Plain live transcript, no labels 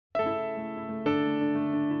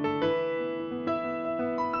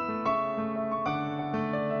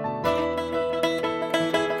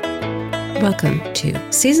Welcome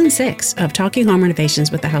to Season 6 of Talking Home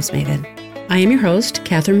Renovations with the House Maven. I am your host,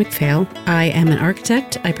 Catherine McPhail. I am an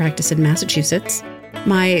architect. I practice in Massachusetts.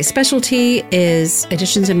 My specialty is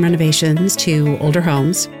additions and renovations to older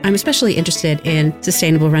homes. I'm especially interested in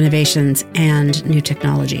sustainable renovations and new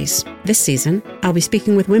technologies. This season, I'll be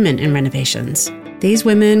speaking with women in renovations. These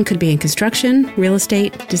women could be in construction, real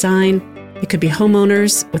estate, design. It could be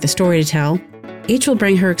homeowners with a story to tell. Each will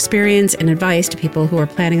bring her experience and advice to people who are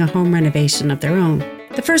planning a home renovation of their own.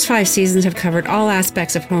 The first 5 seasons have covered all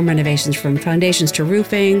aspects of home renovations, from foundations to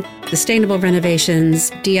roofing, sustainable renovations,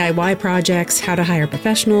 DIY projects, how to hire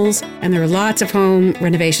professionals, and there are lots of home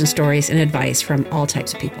renovation stories and advice from all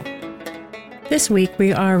types of people. This week,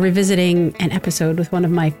 we are revisiting an episode with one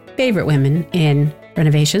of my favorite women in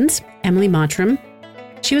renovations, Emily Mottram.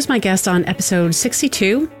 She was my guest on episode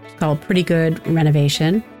 62, called Pretty Good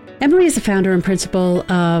Renovation. Emily is the founder and principal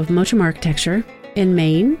of Mottram Architecture in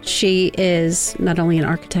Maine. She is not only an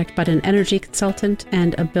architect, but an energy consultant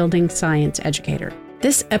and a building science educator.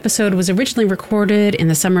 This episode was originally recorded in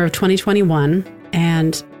the summer of 2021,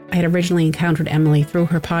 and I had originally encountered Emily through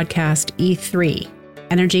her podcast, E3,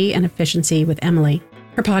 Energy and Efficiency with Emily.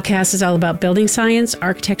 Her podcast is all about building science,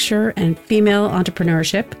 architecture, and female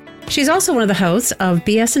entrepreneurship. She's also one of the hosts of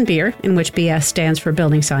BS and Beer, in which BS stands for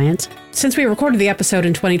Building Science. Since we recorded the episode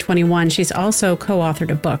in 2021, she's also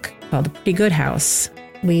co-authored a book called The Pretty Good House.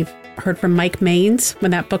 We've heard from Mike Maines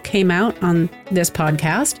when that book came out on this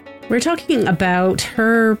podcast. We're talking about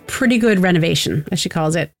her pretty good renovation, as she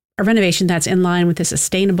calls it, a renovation that's in line with the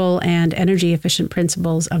sustainable and energy-efficient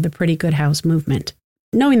principles of the Pretty Good House movement.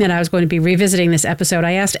 Knowing that I was going to be revisiting this episode,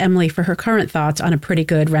 I asked Emily for her current thoughts on a pretty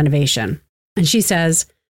good renovation. And she says,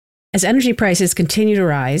 as energy prices continue to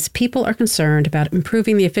rise, people are concerned about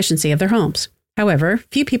improving the efficiency of their homes. However,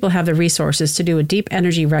 few people have the resources to do a deep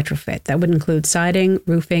energy retrofit that would include siding,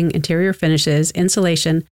 roofing, interior finishes,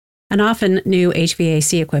 insulation, and often new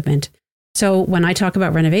HVAC equipment. So when I talk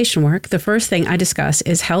about renovation work, the first thing I discuss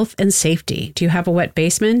is health and safety. Do you have a wet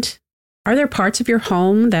basement? Are there parts of your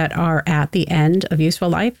home that are at the end of useful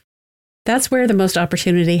life? That's where the most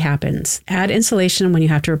opportunity happens. Add insulation when you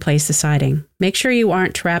have to replace the siding. Make sure you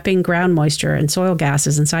aren't trapping ground moisture and soil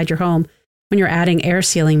gases inside your home when you're adding air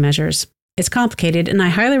sealing measures. It's complicated, and I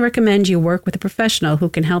highly recommend you work with a professional who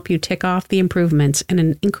can help you tick off the improvements in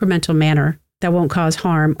an incremental manner that won't cause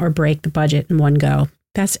harm or break the budget in one go.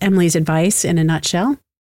 That's Emily's advice in a nutshell.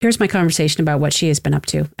 Here's my conversation about what she has been up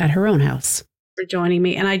to at her own house. For joining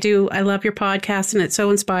me, and I love your podcast, and it's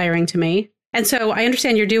so inspiring to me. And so I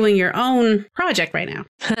understand you're doing your own project right now.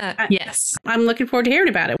 Yes. I'm looking forward to hearing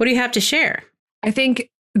about it. What do you have to share? I think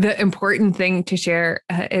the important thing to share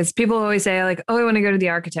is people always say like, oh, I want to go to the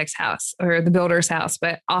architect's house or the builder's house.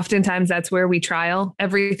 But oftentimes that's where we trial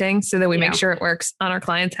everything so that we make sure it works on our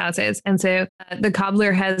clients' houses. And so the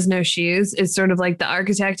cobbler has no shoes is sort of like the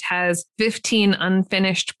architect has 15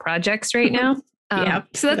 unfinished projects right now.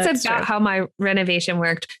 So that's about how my renovation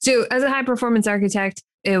worked. So as a high performance architect,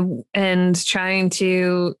 and trying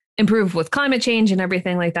to improve with climate change and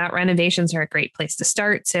everything like that, renovations are a great place to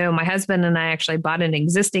start. So my husband and I actually bought an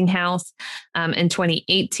existing house in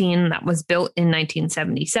 2018 that was built in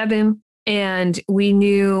 1977. And we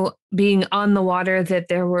knew, being on the water, that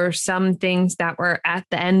there were some things that were at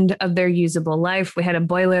the end of their usable life. We had a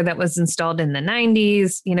boiler that was installed in the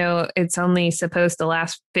 90s. You know, it's only supposed to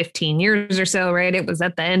last 15 years or so, right? It was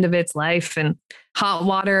at the end of its life, and hot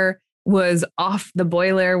water was off the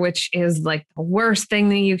boiler, which is like the worst thing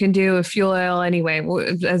that you can do with fuel oil anyway,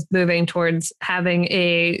 as moving towards having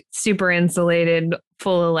a super insulated,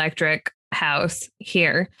 full electric house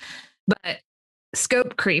here. But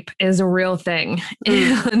scope creep is a real thing.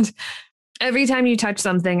 And every time you touch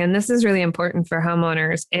something, and this is really important for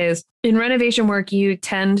homeowners, is in renovation work, you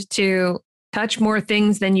tend to touch more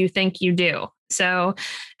things than you think you do. So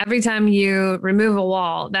every time you remove a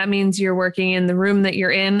wall, that means you're working in the room that you're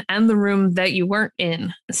in and the room that you weren't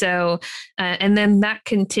in. So, and then that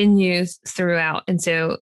continues throughout. And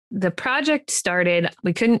so the project started,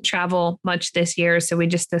 we couldn't travel much this year. So we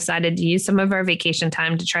just decided to use some of our vacation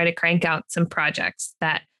time to try to crank out some projects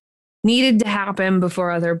that needed to happen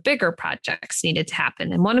before other bigger projects needed to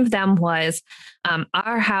happen. And one of them was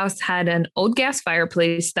our house had an old gas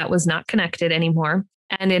fireplace that was not connected anymore.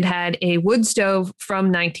 And it had a wood stove from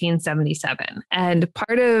 1977. And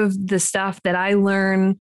part of the stuff that I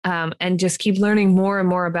learn and just keep learning more and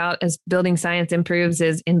more about as building science improves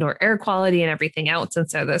is indoor air quality and everything else.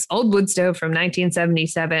 And so this old wood stove from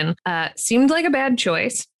 1977 seemed like a bad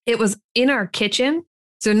choice. It was in our kitchen.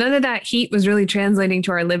 So none of that heat was really translating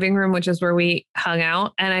to our living room, which is where we hung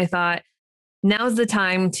out. And I thought, now's the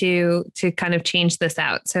time to kind of change this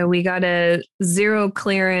out. So we got a zero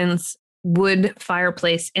clearance wood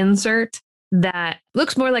fireplace insert that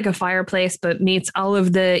looks more like a fireplace, but meets all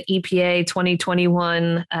of the EPA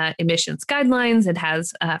 2021 emissions guidelines. It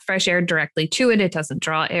has fresh air directly to it. It doesn't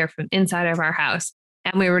draw air from inside of our house.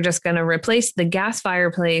 And we were just going to replace the gas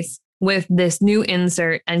fireplace with this new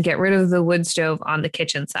insert and get rid of the wood stove on the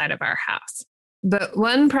kitchen side of our house. But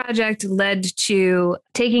one project led to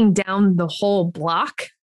taking down the whole block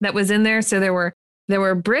that was in there. So there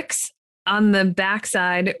were bricks on the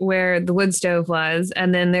backside where the wood stove was.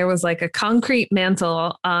 And then there was like a concrete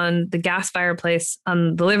mantle on the gas fireplace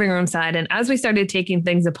on the living room side. And as we started taking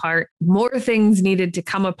things apart, more things needed to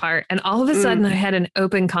come apart. And all of a sudden I had an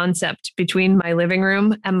open concept between my living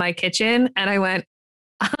room and my kitchen. And I went,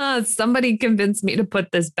 somebody convinced me to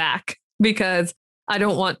put this back because I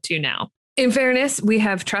don't want to now. In fairness, we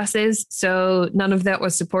have trusses, so none of that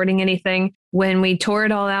was supporting anything. When we tore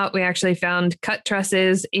it all out, we actually found cut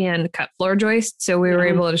trusses and cut floor joists. So we were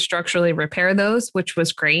able to structurally repair those, which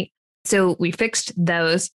was great. So we fixed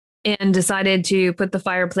those and decided to put the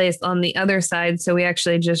fireplace on the other side. So we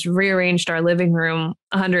actually just rearranged our living room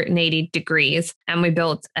 180 degrees and we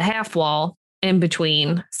built a half wall in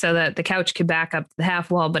between so that the couch could back up to the half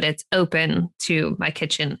wall, but it's open to my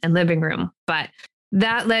kitchen and living room. But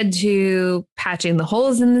that led to patching the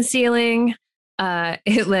holes in the ceiling.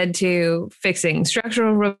 It led to fixing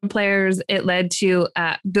structural repairs. It led to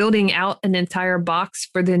building out an entire box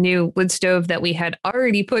for the new wood stove that we had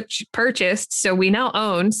already purchased. So we now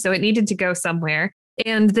own, so it needed to go somewhere.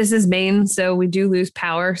 And this is Maine, so we do lose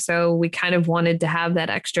power. So we kind of wanted to have that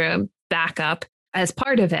extra backup as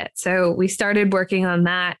part of it. So we started working on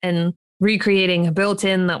that and recreating a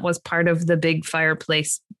built-in that was part of the big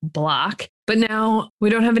fireplace block. But now we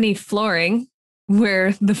don't have any flooring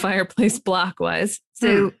where the fireplace block was.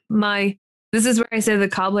 So this is where I say the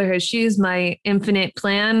cobbler has shoes. My infinite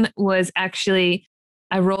plan was actually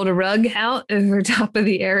I rolled a rug out over top of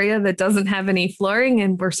the area that doesn't have any flooring.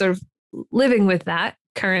 And we're sort of living with that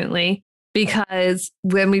currently, because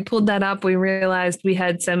when we pulled that up, we realized we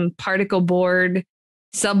had some particle board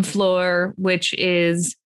subfloor, which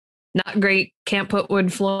is not great. Can't put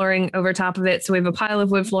wood flooring over top of it. So we have a pile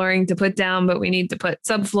of wood flooring to put down, but we need to put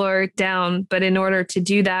subfloor down. But in order to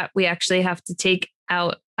do that, we actually have to take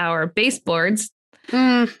out our baseboards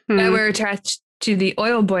that were attached to the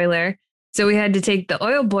oil boiler. So we had to take the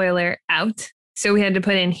oil boiler out. So we had to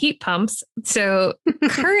put in heat pumps. So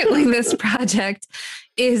currently this project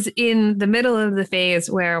is in the middle of the phase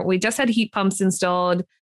where we just had heat pumps installed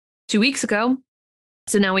 2 weeks ago.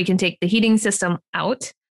 So now we can take the heating system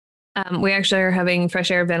out. We actually are having fresh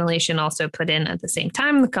air ventilation also put in at the same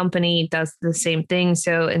time. The company does the same thing.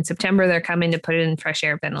 So in September, they're coming to put in fresh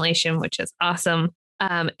air ventilation, which is awesome.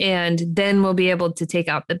 And then we'll be able to take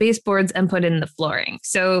out the baseboards and put in the flooring.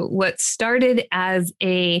 So what started as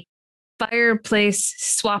a fireplace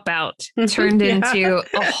swap out turned into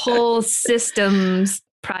a whole systems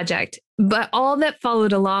project. But all that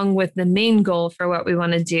followed along with the main goal for what we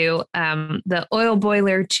want to do, the oil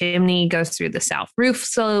boiler chimney goes through the south roof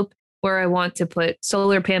slope, where I want to put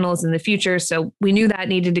solar panels in the future. So we knew that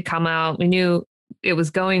needed to come out. We knew it was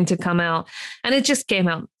going to come out, and it just came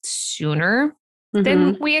out sooner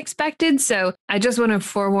than we expected. So I just want to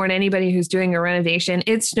forewarn anybody who's doing a renovation,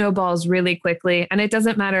 it snowballs really quickly. And it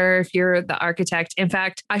doesn't matter if you're the architect. In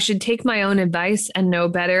fact, I should take my own advice and know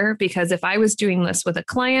better, because if I was doing this with a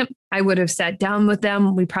client, I would have sat down with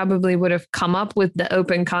them. We probably would have come up with the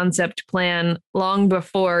open concept plan long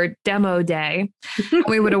before demo day.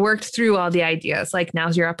 We would have worked through all the ideas, like,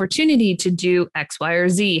 now's your opportunity to do X, Y, or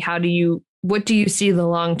Z. What do you see the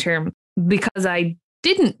long term? Because I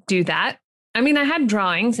didn't do that. I mean, I had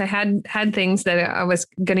drawings, I had things that I was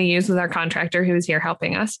going to use with our contractor who was here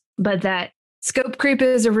helping us, but that scope creep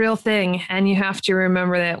is a real thing. And you have to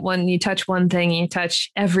remember that when you touch one thing, you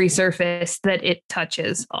touch every surface that it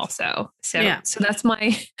touches also. So that's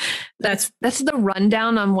that's the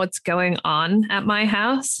rundown on what's going on at my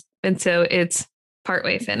house. And so it's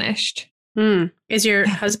partway finished. Is your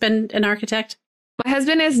husband an architect? My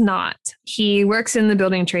husband is not. He works in the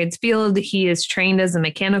building trades field. He is trained as a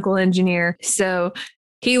mechanical engineer. So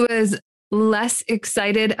he was less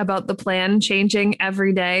excited about the plan changing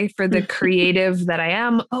every day for the creative that I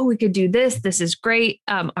am. Oh, we could do this. This is great.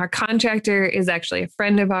 Our contractor is actually a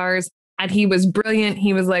friend of ours, and he was brilliant.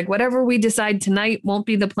 He was like, whatever we decide tonight won't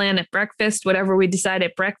be the plan at breakfast. Whatever we decide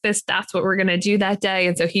at breakfast, that's what we're going to do that day.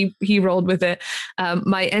 And so he rolled with it.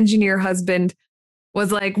 My engineer husband was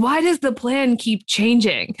like, why does the plan keep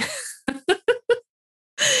changing?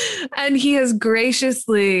 And he has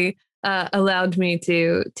graciously allowed me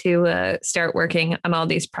to start working on all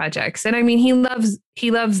these projects. And I mean, he loves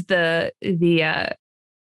the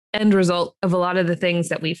end result of a lot of the things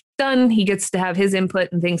that we've done. He gets to have his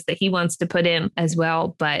input and things that he wants to put in as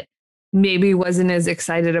well, but maybe wasn't as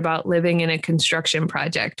excited about living in a construction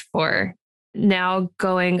project for now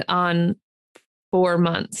going on 4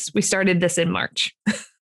 months. We started this in March.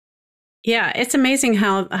 Yeah, it's amazing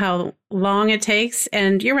how long it takes.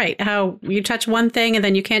 And you're right, how you touch one thing and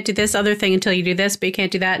then you can't do this other thing until you do this, but you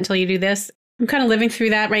can't do that until you do this. I'm kind of living through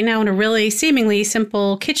that right now in a really seemingly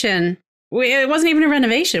simple kitchen. It wasn't even a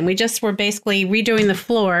renovation. We just were basically redoing the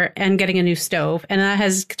floor and getting a new stove. And that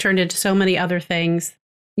has turned into so many other things.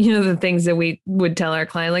 You know, the things that we would tell our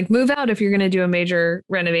client, like move out if you're going to do a major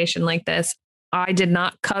renovation like this. I did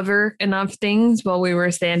not cover enough things while we were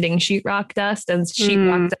sanding sheetrock dust, and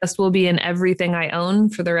sheetrock dust will be in everything I own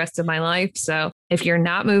for the rest of my life. So if you're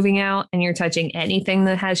not moving out and you're touching anything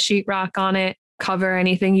that has sheetrock on it, cover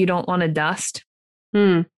anything you don't want to dust.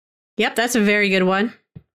 Yep, that's a very good one.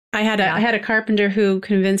 I had a carpenter who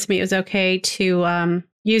convinced me it was okay to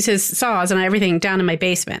use his saws and everything down in my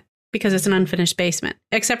basement because it's an unfinished basement.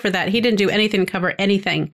 Except for that, he didn't do anything to cover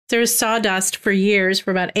anything. There's sawdust for years,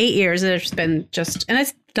 for about 8 years. There's been and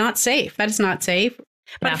it's not safe. That is not safe.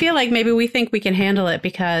 But yeah. I feel like maybe we think we can handle it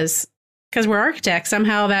because we're architects.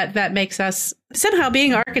 Somehow that makes us, somehow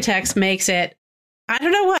being architects makes it, I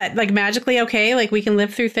don't know what, like magically okay. Like we can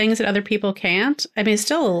live through things that other people can't. I mean, it's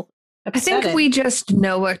still upsetting. I think we just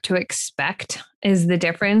know what to expect is the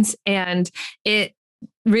difference. And it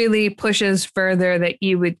really pushes further that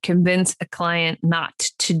you would convince a client not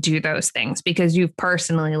to do those things because you've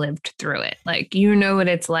personally lived through it. Like, you know what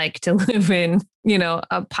it's like to live in,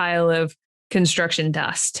 a pile of construction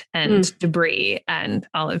dust and debris and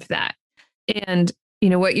all of that. And,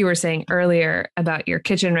 what you were saying earlier about your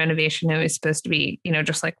kitchen renovation, it was supposed to be,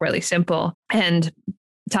 just like really simple. And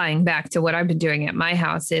tying back to what I've been doing at my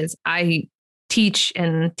house is I teach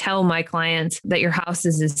and tell my clients that your house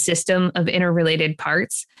is a system of interrelated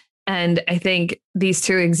parts. And I think these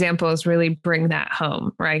two examples really bring that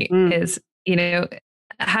home, right? Is, a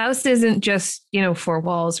house isn't just, 4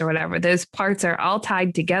 walls or whatever. Those parts are all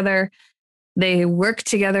tied together. They work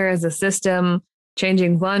together as a system.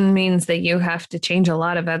 Changing one means that you have to change a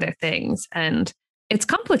lot of other things. And it's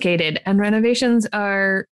complicated, and renovations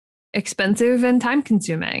are expensive and time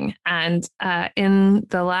consuming. And in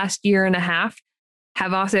the last year and a half,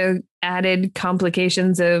 have also added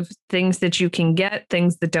complications of things that you can get,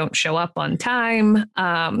 things that don't show up on time,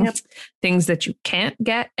 things that you can't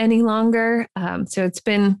get any longer. So it's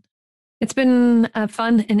been a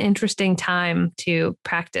fun and interesting time to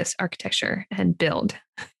practice architecture and build.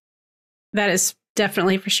 That is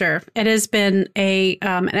definitely for sure. It has been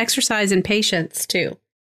an exercise in patience too.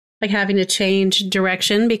 Like having to change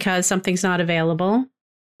direction because something's not available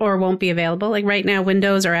or won't be available. Like right now,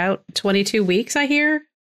 windows are out 22 weeks, I hear.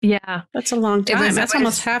 Yeah. That's a long time. That's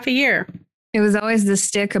almost half a year. It was always the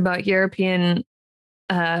stick about European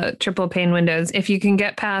triple pane windows. If you can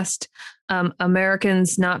get past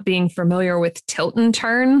Americans not being familiar with tilt and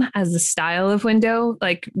turn as a style of window,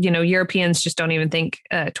 like, Europeans just don't even think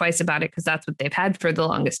twice about it because that's what they've had for the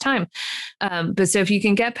longest time. But so if you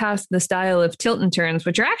can get past the style of tilt and turns,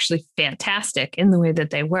 which are actually fantastic in the way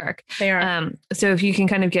that they work. They are. So if you can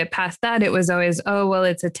kind of get past that, it was always,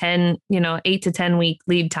 it's a 8 to 10 week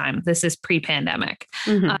lead time. This is pre-pandemic.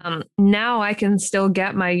 Now I can still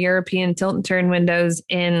get my European tilt and turn windows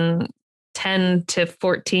in 10 to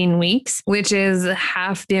 14 weeks, which is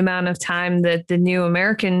half the amount of time that the new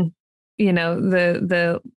American,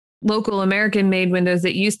 the local American made windows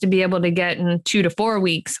that used to be able to get in 2 to 4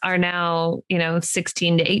 weeks are now,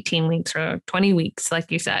 16 to 18 weeks or 20 weeks, like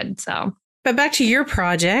you said. So, but back to your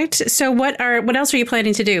project. So what else are you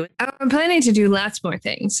planning to do? I'm planning to do lots more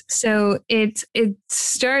things. So it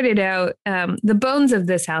started out, the bones of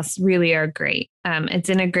this house really are great. It's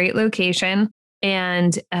in a great location.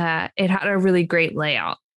 And it had a really great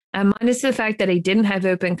layout. And minus the fact that I didn't have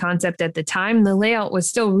open concept at the time, the layout was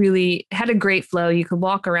still had a great flow. You could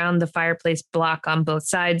walk around the fireplace block on both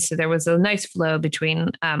sides. So there was a nice flow between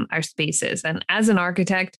our spaces. And as an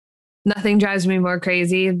architect, nothing drives me more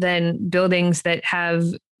crazy than buildings that have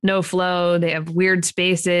no flow. They have weird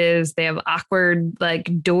spaces. They have awkward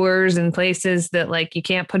doors and places that you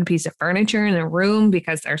can't put a piece of furniture in a room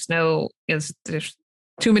because there's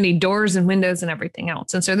too many doors and windows and everything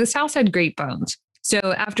else. And so this house had great bones. So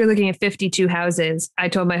after looking at 52 houses, I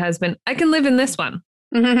told my husband, I can live in this one.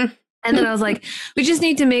 And then I was like, we just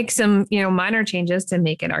need to make some, minor changes to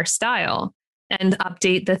make it our style and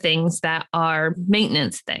update the things that are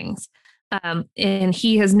maintenance things. And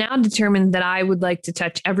he has now determined that I would like to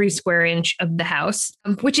touch every square inch of the house,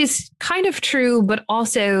 which is kind of true, but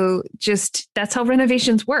also just that's how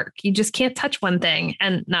renovations work. You just can't touch one thing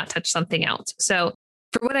and not touch something else. So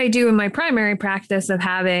for what I do in my primary practice of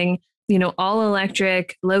having, all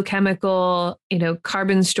electric, low chemical,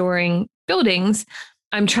 carbon storing buildings,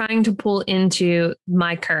 I'm trying to pull into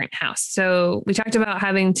my current house. So we talked about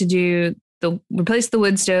having to replace the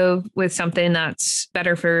wood stove with something that's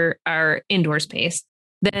better for our indoor space,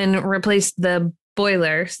 then replace the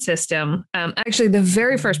boiler system. Actually, the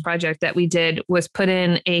very first project that we did was put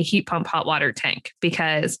in a heat pump hot water tank,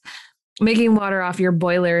 because making water off your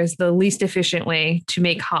boiler is the least efficient way to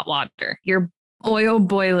make hot water. Your oil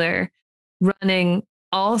boiler running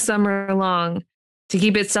all summer long to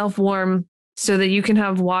keep itself warm so that you can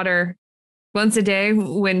have water once a day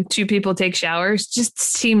when two people take showers just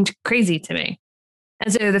seemed crazy to me.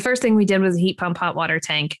 And so the first thing we did was a heat pump hot water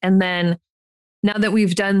tank. And then now that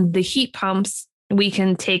we've done the heat pumps, we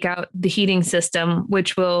can take out the heating system,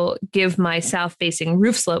 which will give my south facing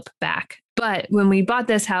roof slope back. But when we bought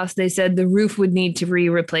this house, they said the roof would need to be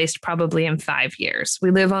replaced probably in 5 years. We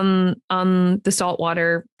live on the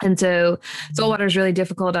saltwater. And so saltwater is really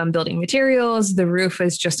difficult on building materials. The roof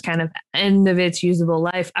is just kind of end of its usable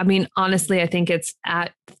life. I mean, honestly, I think it's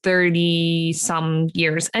at 30 some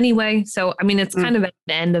years anyway. So, I mean, it's kind of at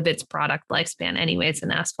the end of its product lifespan anyway. It's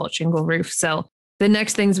an asphalt shingle roof. So the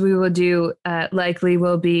next things we will do likely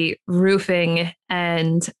will be roofing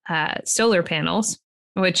and solar panels,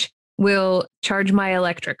 which will charge my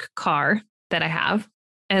electric car that I have.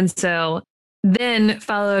 And so then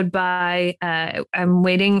followed by, I'm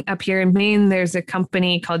waiting up here in Maine. There's a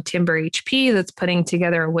company called Timber HP that's putting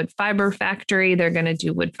together a wood fiber factory. They're going to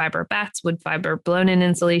do wood fiber bats, wood fiber blown in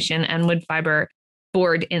insulation, and wood fiber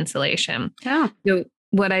board insulation. Yeah. So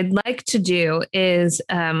what I'd like to do is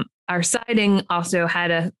our siding also had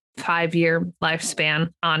a 5-year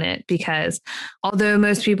lifespan on it, because although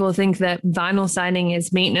most people think that vinyl siding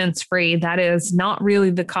is maintenance free, that is not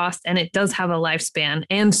really the cost, and it does have a lifespan,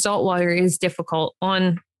 and saltwater is difficult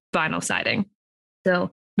on vinyl siding.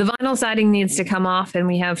 So the vinyl siding needs to come off, and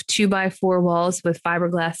we have 2x4 walls with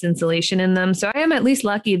fiberglass insulation in them. So I am at least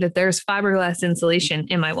lucky that there's fiberglass insulation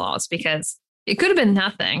in my walls, because it could have been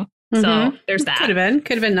nothing. So there's that. Could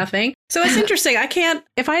have been nothing. So it's interesting.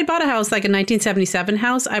 If I had bought a house like a 1977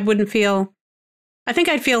 house, I think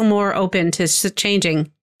I'd feel more open to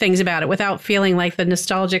changing things about it without feeling like the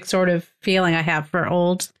nostalgic sort of feeling I have for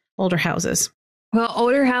older houses. Well,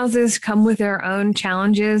 older houses come with their own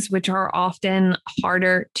challenges, which are often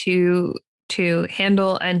harder to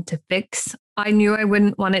handle and to fix. I knew I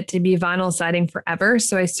wouldn't want it to be vinyl siding forever.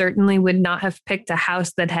 So I certainly would not have picked a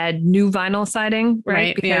house that had new vinyl siding,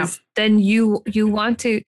 right? Because then you want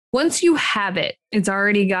to, once you have it, it's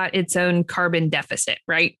already got its own carbon deficit,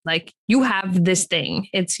 right? Like you have this thing.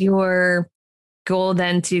 It's your goal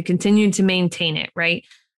then to continue to maintain it, right?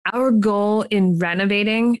 Our goal in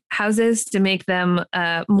renovating houses to make them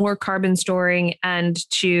more carbon storing and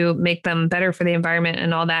to make them better for the environment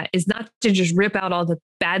and all that is not to just rip out all the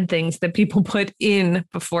bad things that people put in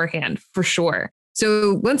beforehand, for sure.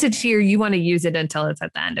 So once it's here, you want to use it until it's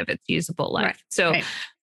at the end of its usable life. Right. So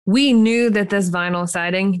we knew that this vinyl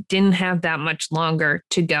siding didn't have that much longer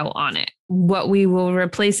to go on it. What we will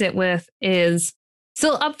replace it with is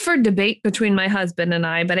still up for debate between my husband and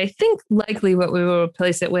I, but I think likely what we will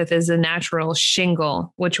replace it with is a natural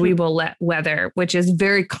shingle, which we will let weather, which is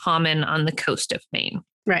very common on the coast of Maine.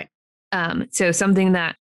 Right. So something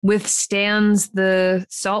that withstands the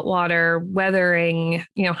saltwater weathering,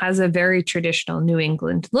 has a very traditional New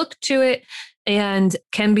England look to it and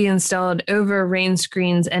can be installed over rain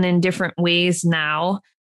screens and in different ways now.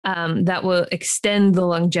 That will extend the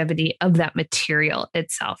longevity of that material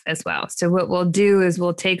itself as well. So what we'll do is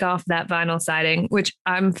we'll take off that vinyl siding, which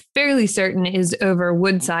I'm fairly certain is over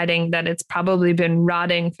wood siding that it's probably been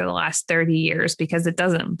rotting for the last 30 years because it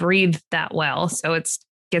doesn't breathe that well. So it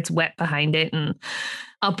gets wet behind it and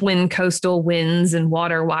upwind coastal winds and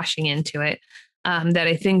water washing into it. That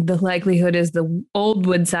I think the likelihood is the old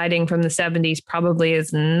wood siding from the 70s probably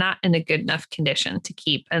is not in a good enough condition to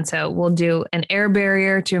keep. And so we'll do an air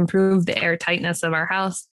barrier to improve the air tightness of our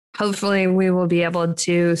house. Hopefully we will be able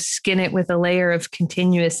to skin it with a layer of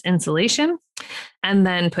continuous insulation and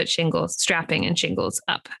then put strapping and shingles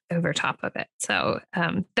up over top of it. So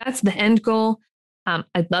that's the end goal.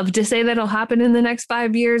 I'd love to say that it'll happen in the next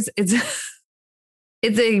 5 years. It's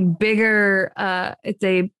a bigger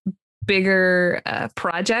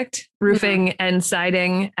project, roofing and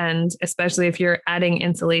siding, and especially if you're adding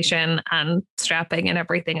insulation and strapping and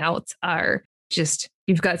everything else are just,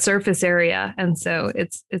 you've got surface area. And so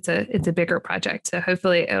it's a bigger project. So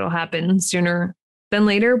hopefully it'll happen sooner than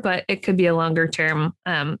later, but it could be a longer term,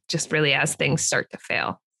 just really as things start to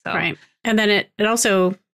fail. So, right. And then it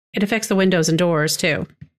also, it affects the windows and doors too.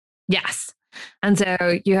 Yes. And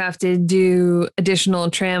so you have to do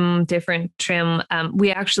additional trim, different trim.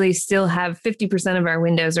 We actually still have 50% of our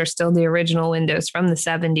windows are still the original windows from the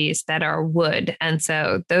 70s that are wood. And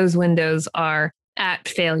so those windows are at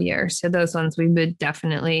failure. So those ones we would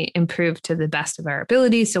definitely improve to the best of our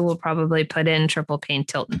ability. So we'll probably put in triple pane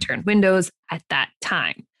tilt and turn windows at that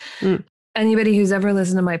time. Anybody who's ever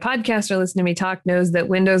listened to my podcast or listened to me talk knows that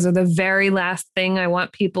windows are the very last thing I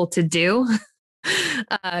want people to do.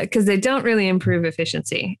 Because they don't really improve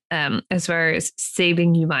efficiency as far as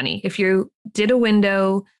saving you money. If you did a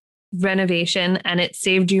window renovation and it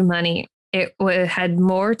saved you money, it had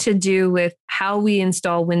more to do with how we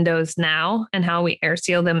install windows now and how we air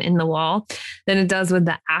seal them in the wall than it does with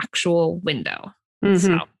the actual window.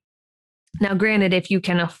 So now, granted, if you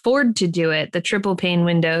can afford to do it, the triple pane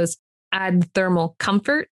windows add thermal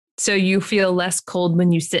comfort. So you feel less cold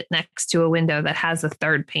when you sit next to a window that has a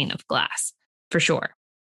third pane of glass. For sure.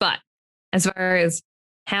 But as far as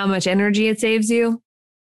how much energy it saves you,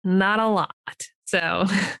 not a lot. So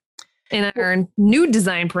in our new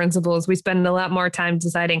design principles, we spend a lot more time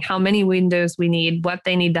deciding how many windows we need, what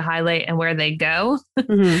they need to highlight and where they go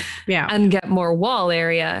and get more wall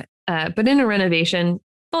area. But in a renovation,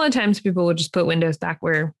 a lot of times people will just put windows back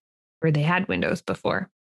where they had windows before.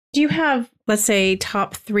 Do you have, let's say,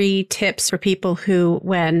 top 3 tips for people who,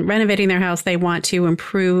 when renovating their house, they want to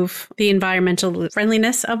improve the environmental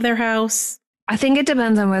friendliness of their house? I think it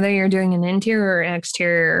depends on whether you're doing an interior or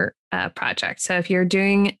exterior project. So if you're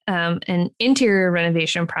doing an interior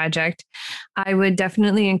renovation project, I would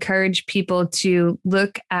definitely encourage people to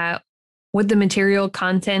look at what the material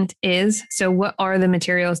content is. So what are the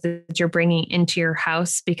materials that you're bringing into your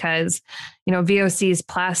house? Because, VOCs,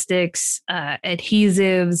 plastics,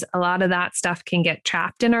 adhesives, a lot of that stuff can get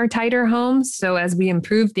trapped in our tighter homes. So as we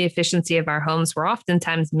improve the efficiency of our homes, we're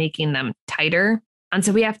oftentimes making them tighter. And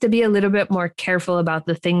so we have to be a little bit more careful about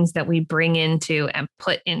the things that we bring into and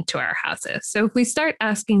put into our houses. So if we start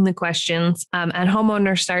asking the questions and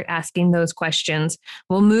homeowners start asking those questions,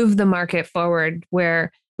 we'll move the market forward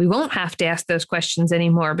where we won't have to ask those questions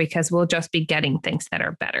anymore because we'll just be getting things that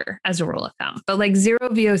are better as a rule of thumb. But like zero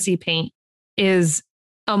VOC paint is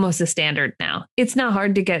almost a standard now. It's not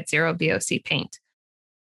hard to get zero VOC paint.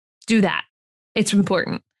 Do that. It's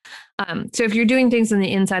important. So if you're doing things on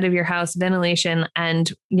the inside of your house, ventilation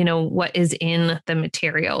and, what is in the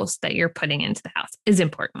materials that you're putting into the house is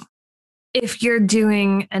important. If you're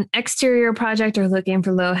doing an exterior project or looking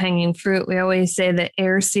for low-hanging fruit, we always say that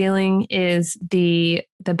air sealing is the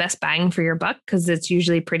best bang for your buck because it's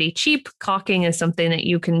usually pretty cheap. Caulking is something that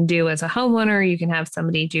you can do as a homeowner. You can have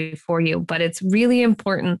somebody do for you, but it's really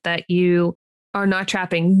important that you are not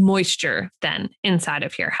trapping moisture then inside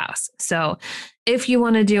of your house. So if you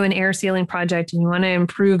want to do an air sealing project and you want to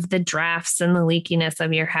improve the drafts and the leakiness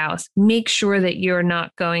of your house, make sure that you're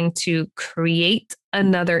not going to create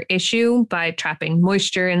another issue by trapping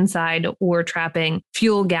moisture inside or trapping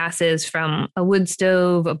fuel gases from a wood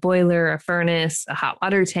stove, a boiler, a furnace, a hot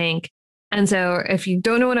water tank. And so if you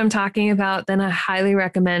don't know what I'm talking about, then I highly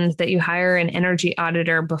recommend that you hire an energy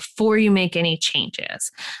auditor before you make any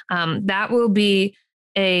changes. That will be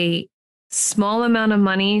a small amount of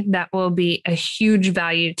money that will be a huge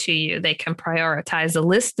value to you. They can prioritize a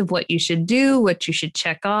list of what you should do, what you should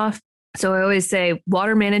check off. So I always say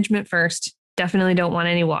water management first. Definitely don't want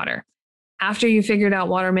any water. After you figured out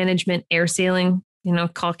water management, air sealing,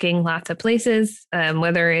 caulking lots of places,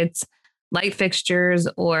 whether it's light fixtures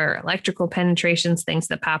or electrical penetrations, things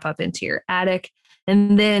that pop up into your attic.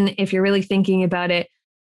 And then if you're really thinking about it,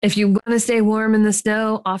 if you want to stay warm in the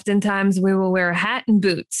snow, oftentimes we will wear a hat and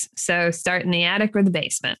boots. So start in the attic or the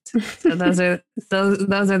basement. So those are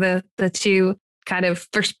the two kind of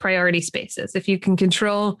first priority spaces. If you can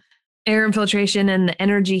control air infiltration and the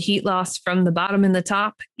energy heat loss from the bottom and the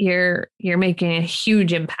top, you're making a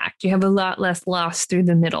huge impact. You have a lot less loss through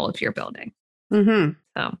the middle of your building. Mm-hmm.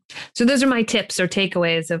 So those are my tips or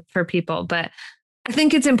takeaways for people. But I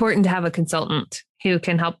think it's important to have a consultant who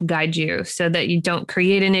can help guide you so that you don't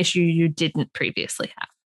create an issue you didn't previously have.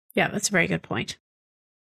 Yeah, that's a very good point.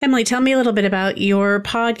 Emily, tell me a little bit about your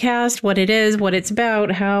podcast, what it is, what it's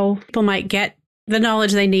about, how people might get the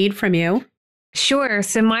knowledge they need from you. Sure.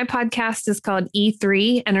 So my podcast is called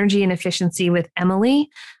E3, Energy and Efficiency with Emily.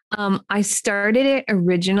 I started it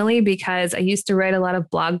originally because I used to write a lot of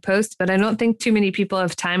blog posts, but I don't think too many people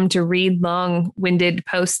have time to read long-winded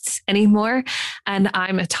posts anymore. And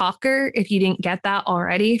I'm a talker, if you didn't get that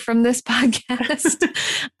already from this podcast.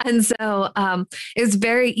 And so it's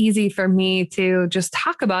very easy for me to just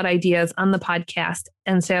talk about ideas on the podcast.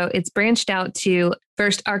 And so it's branched out to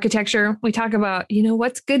first architecture. We talk about,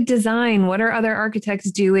 what's good design? What are other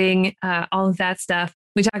architects doing? All of that stuff.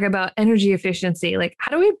 We talk about energy efficiency, like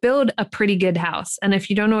how do we build a pretty good house? And if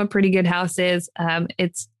you don't know what pretty good house is,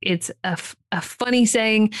 it's a funny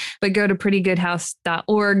saying, but go to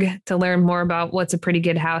prettygoodhouse.org to learn more about what's a pretty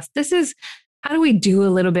good house. This is how do we do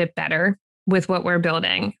a little bit better with what we're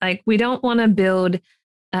building? Like we don't want to build,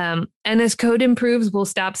 and as code improves, we'll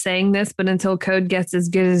stop saying this, but until code gets as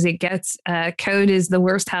good as it gets, code is the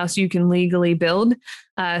worst house you can legally build.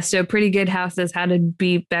 So pretty good houses, how to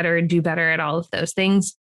be better and do better at all of those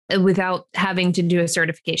things without having to do a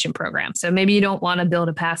certification program. So maybe you don't want to build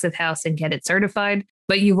a passive house and get it certified,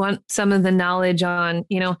 but you want some of the knowledge on,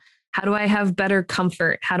 how do I have better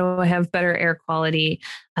comfort? How do I have better air quality?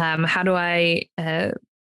 How do I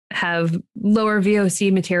have lower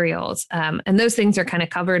VOC materials? And those things are kind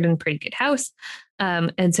of covered in Pretty Good House.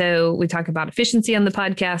 And so we talk about efficiency on the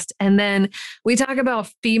podcast, and then we talk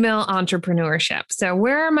about female entrepreneurship. So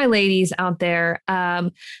where are my ladies out there?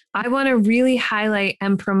 I want to really highlight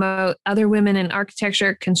and promote other women in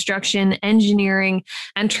architecture, construction, engineering,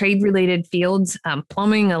 and trade-related fields,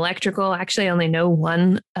 plumbing, electrical. Actually, I only know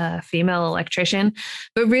one female electrician,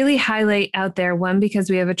 but really highlight out there, one, because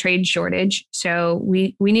we have a trade shortage. So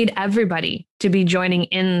we need everybody to be joining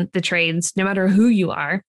in the trades, no matter who you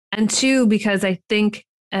are. And two, because I think,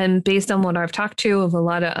 and based on what I've talked to of a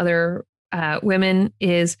lot of other women,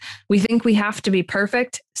 is we think we have to be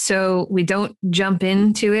perfect. So we don't jump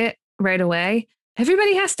into it right away.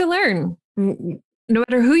 Everybody has to learn, no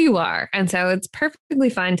matter who you are. And so it's perfectly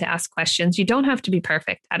fine to ask questions. You don't have to be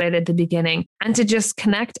perfect at it at the beginning, and to just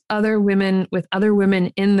connect other women with other women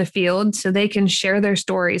in the field so they can share their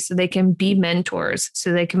stories, so they can be mentors,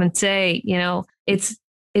 so they can say,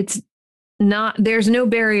 it's not, there's no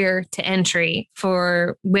barrier to entry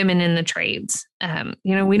for women in the trades.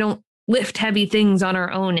 We don't lift heavy things on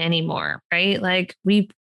our own anymore, right? Like we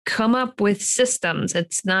come up with systems.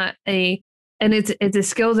 It's a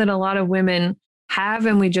skill that a lot of women have,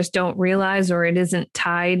 and we just don't realize, or it isn't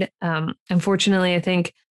tied. Unfortunately, I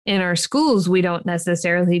think in our schools, we don't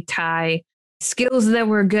necessarily tie skills that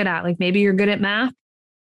we're good at. Like maybe you're good at math,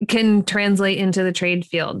 can translate into the trade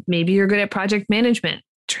field. Maybe you're good at project management,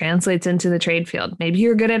 translates into the trade field. Maybe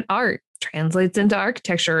you're good at art, translates into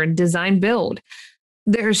architecture and design build.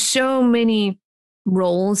 There's so many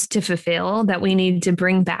roles to fulfill that we need to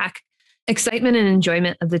bring back excitement and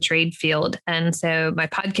enjoyment of the trade field. And so my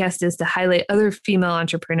podcast is to highlight other female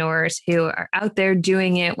entrepreneurs who are out there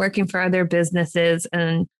doing it, working for other businesses,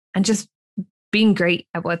 and just being great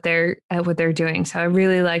at what they're doing. So I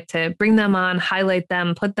really like to bring them on, highlight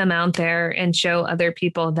them, put them out there, and show other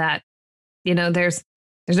people that, there's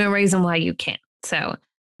no reason why you can't. So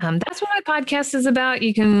that's what my podcast is about.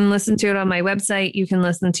 You can listen to it on my website. You can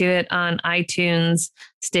listen to it on iTunes,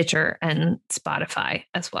 Stitcher, and Spotify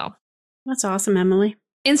as well. That's awesome, Emily.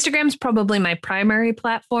 Instagram's probably my primary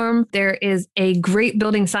platform. There is a great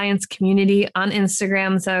building science community on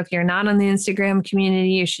Instagram. So if you're not on the Instagram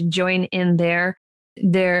community, you should join in there.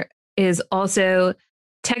 There is also,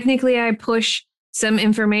 technically, I push some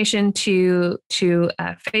information to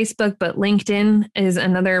Facebook, but LinkedIn is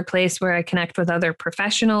another place where I connect with other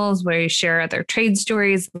professionals, where you share other trade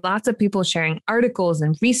stories, lots of people sharing articles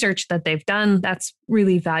and research that they've done. That's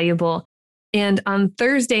really valuable. And on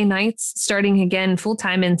Thursday nights, starting again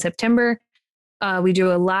full-time in September, we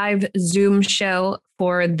do a live Zoom show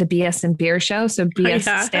for the BS and Beer show. So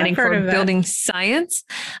BS standing for Building Science.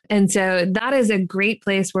 And so that is a great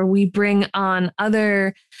place where we bring on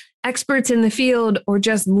other experts in the field, or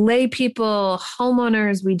just lay people,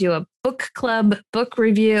 homeowners. We do a book club, book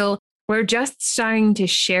review. We're just starting to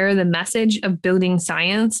share the message of building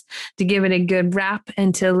science, to give it a good rap,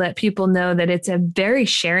 and to let people know that it's a very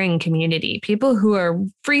sharing community. People who are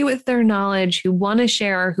free with their knowledge, who want to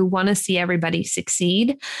share, who want to see everybody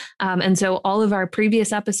succeed. And so all of our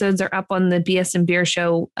previous episodes are up on the BS and Beer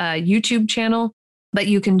Show YouTube channel. But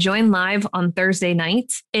you can join live on Thursday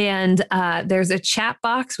nights. And there's a chat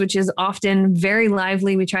box, which is often very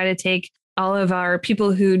lively. We try to take all of our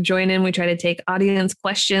people who join in, we try to take audience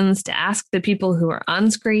questions to ask the people who are on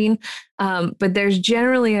screen. But there's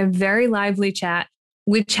generally a very lively chat,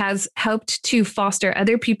 which has helped to foster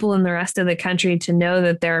other people in the rest of the country to know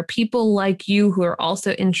that there are people like you who are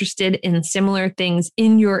also interested in similar things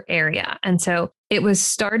in your area. And so It was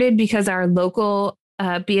started because our local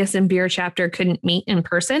BS and Beer chapter couldn't meet in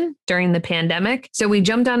person during the pandemic. So we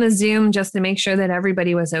jumped on a Zoom just to make sure that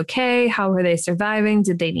everybody was okay. How were they surviving?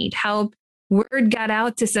 Did they need help? Word got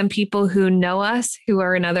out to some people who know us, who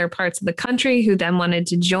are in other parts of the country, who then wanted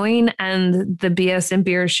to join. And the BS and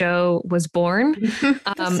Beer show was born.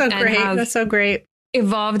 That's so great. That's so great.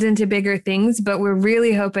 Evolved into bigger things, but we're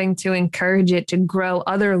really hoping to encourage it to grow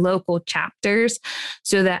other local chapters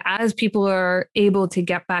so that as people are able to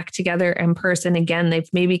get back together in person again, they've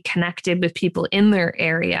maybe connected with people in their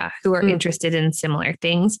area who are interested in similar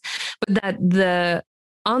things, but that the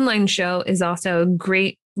online show is also a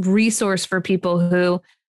great resource for people who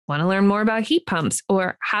want to learn more about heat pumps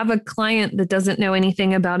or have a client that doesn't know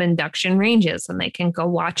anything about induction ranges, and they can go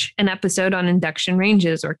watch an episode on induction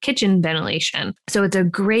ranges or kitchen ventilation. So it's a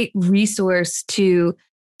great resource to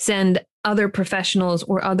send other professionals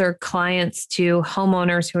or other clients to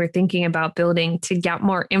homeowners who are thinking about building to get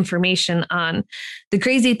more information on the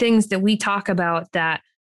crazy things that we talk about that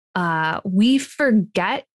we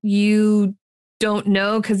forget you don't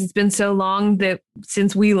know because it's been so long that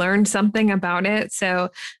since we learned something about it. So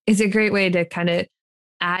it's a great way to kind of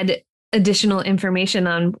add additional information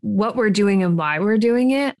on what we're doing and why we're doing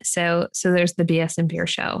it. So there's the BS and Beer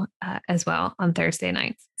show as well on Thursday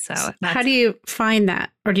nights. So how do you find that?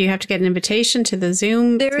 Or do you have to get an invitation to the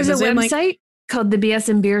Zoom? There is a website called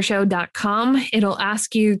thebsandbeershow.com. It'll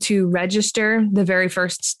ask you to register the very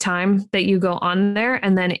first time that you go on there,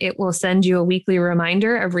 and then it will send you a weekly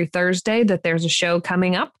reminder every Thursday that there's a show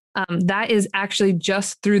coming up. That is actually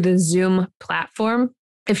just through the Zoom platform.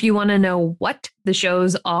 If you want to know what the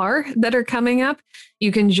shows are that are coming up,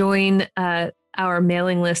 you can join our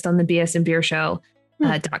mailing list on the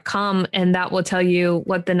bsandbeershow.com, and that will tell you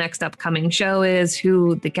what the next upcoming show is,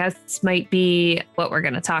 who the guests might be, what we're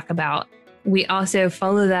going to talk about. We also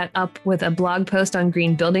follow that up with a blog post on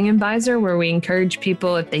Green Building Advisor, where we encourage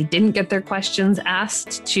people, if they didn't get their questions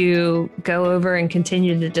asked, to go over and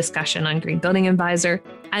continue the discussion on Green Building Advisor.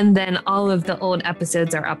 And then all of the old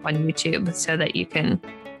episodes are up on YouTube so that you can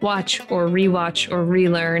watch or rewatch or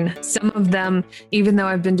relearn. Some of them, even though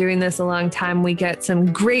I've been doing this a long time, we get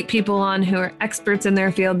some great people on who are experts in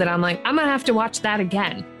their field that I'm like, I'm going to have to watch that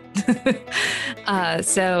again.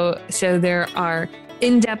 So there are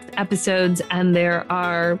in-depth episodes, and there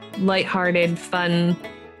are lighthearted, fun,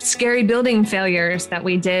 scary building failures that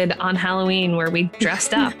we did on Halloween, where we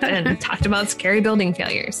dressed up and talked about scary building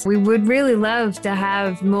failures. We would really love to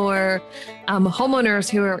have more homeowners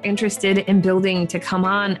who are interested in building to come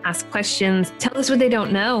on, ask questions, tell us what they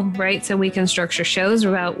don't know, right? So we can structure shows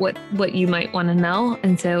about what you might want to know.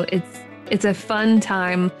 And so it's a fun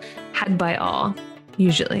time had by all,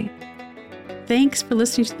 usually. Thanks for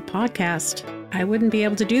listening to the podcast. I wouldn't be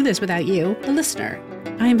able to do this without you, the listener.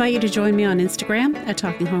 I invite you to join me on Instagram at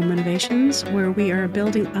Talking Home Renovations, where we are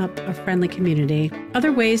building up a friendly community.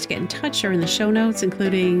 Other ways to get in touch are in the show notes,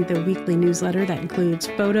 including the weekly newsletter that includes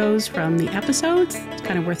photos from the episodes. It's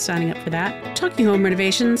kind of worth signing up for that. Talking Home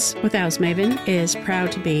Renovations with the House Maven is proud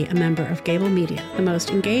to be a member of Gable Media, the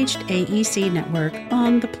most engaged AEC network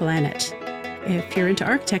on the planet. If you're into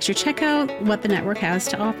architecture, check out what the network has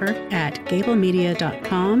to offer at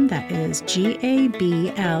gablemedia.com. That is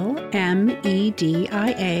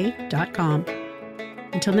GABLMEDIA.com.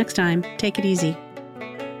 Until next time, take it easy.